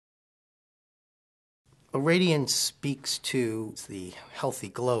Radiance speaks to the healthy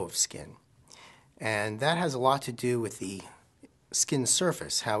glow of skin, and that has a lot to do with the skin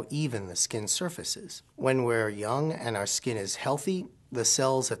surface, how even the skin surface is. When we're young and our skin is healthy, the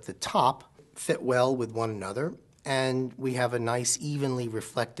cells at the top fit well with one another, and we have a nice evenly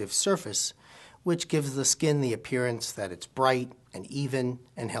reflective surface, which gives the skin the appearance that it's bright and even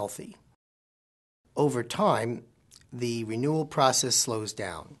and healthy. Over time, the renewal process slows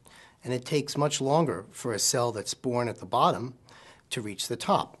down, and it takes much longer for a cell that's born at the bottom to reach the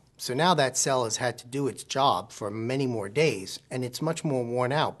top. So now that cell has had to do its job for many more days, and it's much more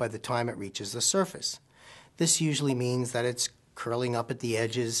worn out by the time it reaches the surface. This usually means that it's curling up at the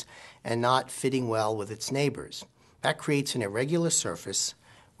edges and not fitting well with its neighbors. That creates an irregular surface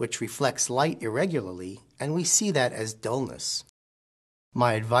which reflects light irregularly, and we see that as dullness.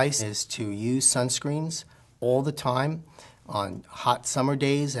 My advice is to use sunscreens all the time on hot summer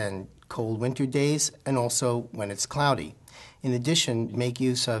days and cold winter days, and also when it's cloudy. In addition, make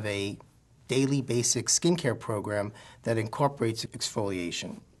use of a daily basic skincare program that incorporates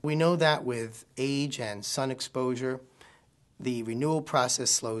exfoliation. We know that with age and sun exposure, the renewal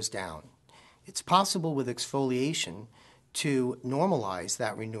process slows down. It's possible with exfoliation to normalize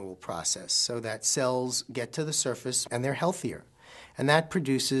that renewal process so that cells get to the surface and they're healthier. And that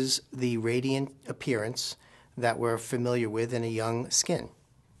produces the radiant appearance that we're familiar with in a young skin.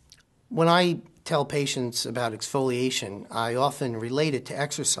 When I tell patients about exfoliation, I often relate it to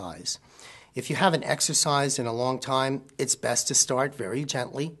exercise. If you haven't exercised in a long time, it's best to start very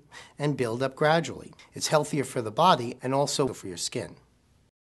gently and build up gradually. It's healthier for the body and also for your skin.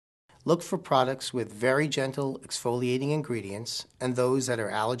 Look for products with very gentle exfoliating ingredients and those that are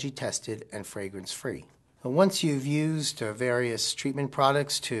allergy tested and fragrance free. Once you've used various treatment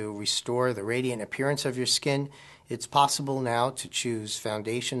products to restore the radiant appearance of your skin, it's possible now to choose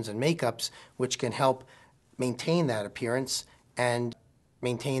foundations and makeups which can help maintain that appearance and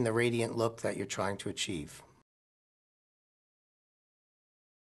maintain the radiant look that you're trying to achieve.